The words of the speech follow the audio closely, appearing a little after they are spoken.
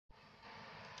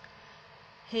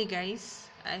Hey guys,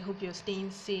 I hope you're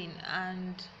staying sane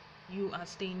and you are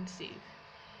staying safe.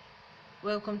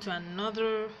 Welcome to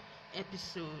another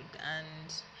episode,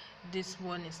 and this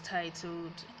one is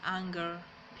titled Anger,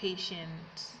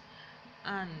 Patience,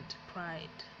 and Pride.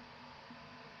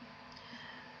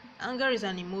 Anger is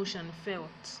an emotion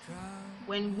felt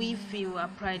when we feel our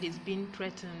pride is being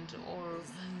threatened or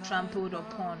trampled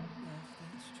upon.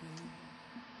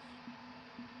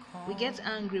 We get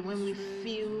angry when we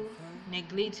feel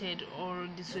neglected or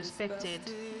disrespected,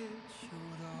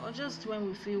 or just when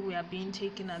we feel we are being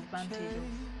taken advantage of.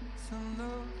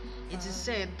 It is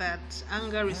said that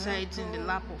anger resides in the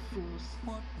lap of fools.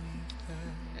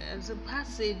 There's a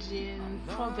passage in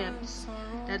Proverbs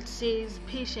that says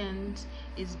patience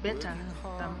is better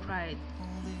than pride.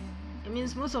 It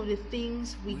means most of the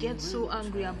things we get so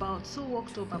angry about, so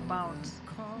worked up about,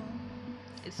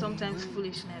 it's sometimes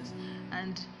foolishness.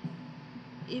 And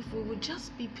if we would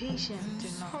just be patient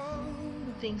enough,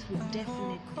 things would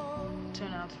definitely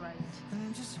turn out right.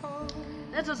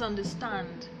 Let us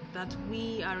understand that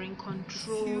we are in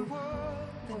control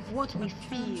of what we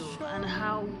feel and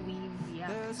how we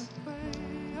react.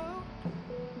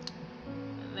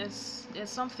 There's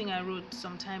something I wrote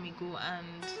some time ago,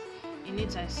 and in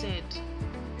it I said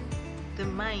the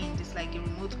mind is like a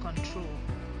remote control.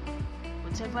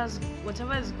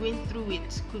 Whatever is going through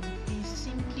it could be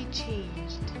simply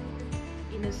changed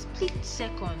in a split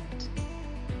second.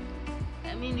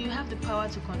 I mean, you have the power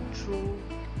to control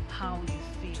how you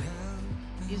feel.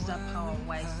 Use that power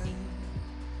wisely.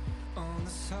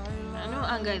 I know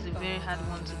anger is a very hard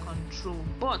one to control,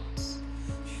 but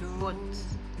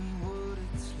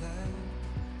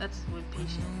that's where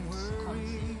patience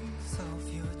comes in.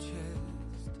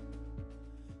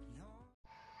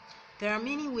 There are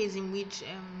many ways in which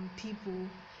people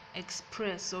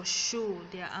express or show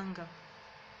their anger.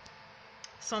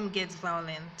 Some get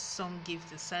violent, some give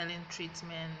the silent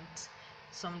treatment,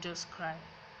 some just cry.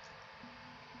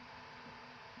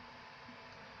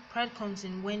 Pride comes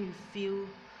in when you feel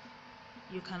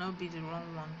you cannot be the wrong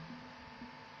one.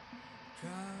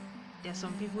 There are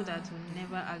some people that will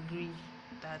never agree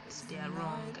that they are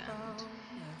wrong, and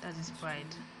that is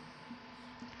pride.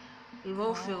 We've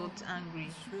all felt angry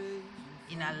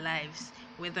in our lives,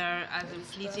 whether as a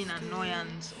fleeting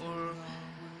annoyance or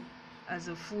as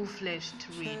a full-fledged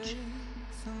rage.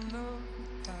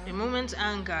 The moment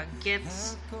anger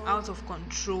gets out of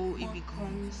control, it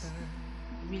becomes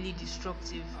really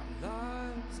destructive.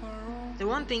 The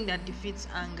one thing that defeats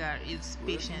anger is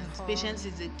patience. Patience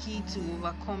is the key to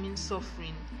overcoming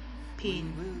suffering,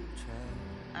 pain,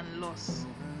 and loss.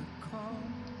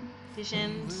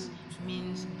 Patience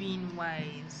means being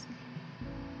wise,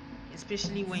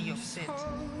 especially when you're upset.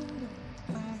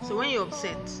 So when you're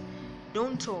upset,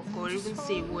 don't talk or even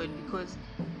say a word, because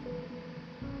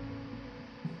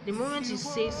the moment you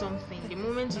say something, the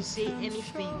moment you say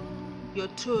anything, your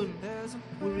tone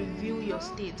will reveal your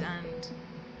state and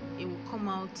it will come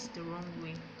out the wrong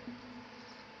way.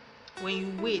 When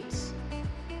you wait,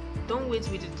 don't wait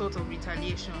with the thought of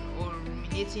retaliation or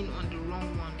ruminating on the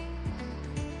wrong one,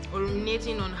 or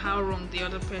ruminating on how wrong the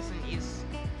other person is.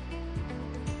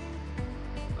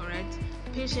 Alright?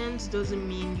 Patience doesn't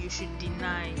mean you should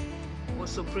deny or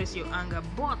suppress your anger,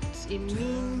 but it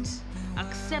means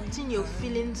accepting your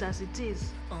feelings as it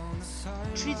is,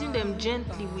 treating them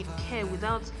gently with care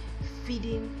without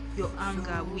feeding your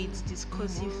anger with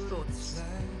discursive thoughts.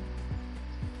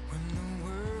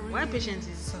 While patience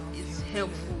is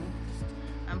helpful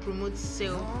and promotes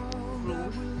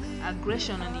self-growth,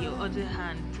 aggression, on the other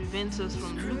hand, prevents us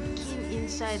from looking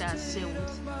inside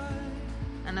ourselves,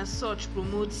 and as such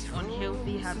promotes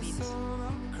unhealthy habits.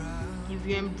 If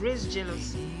you embrace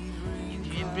jealousy, if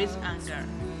you embrace anger,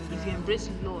 if you embrace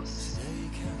loss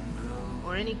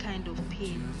or any kind of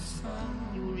pain,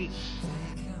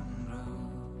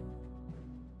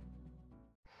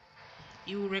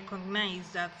 you will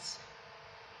recognize that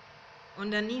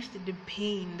underneath the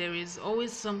pain there is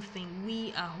always something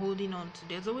we are holding on to.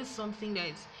 There's always something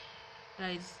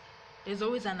there's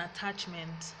always an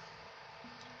attachment.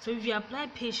 So if you apply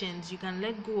patience, you can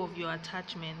let go of your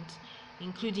attachment,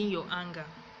 including your anger.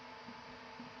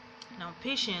 Now,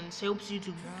 patience helps you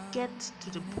to get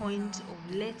to the point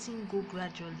of letting go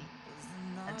gradually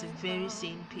at a very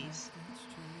sane pace.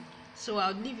 So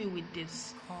I'll leave you with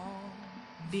this: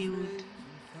 build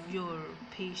your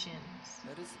patience.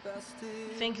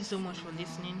 Thank you so much for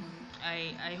listening.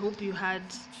 I hope you had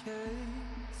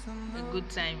a good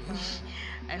time.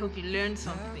 I hope you learned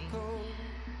something.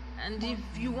 And if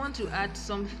you want to add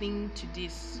something to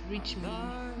this, reach me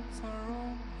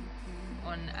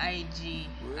on IG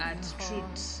at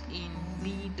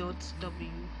truthsinb.ed.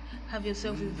 Have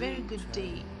yourself a very good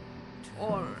day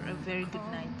or a very good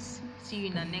night. See you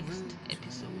in the next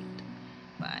episode.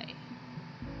 Bye.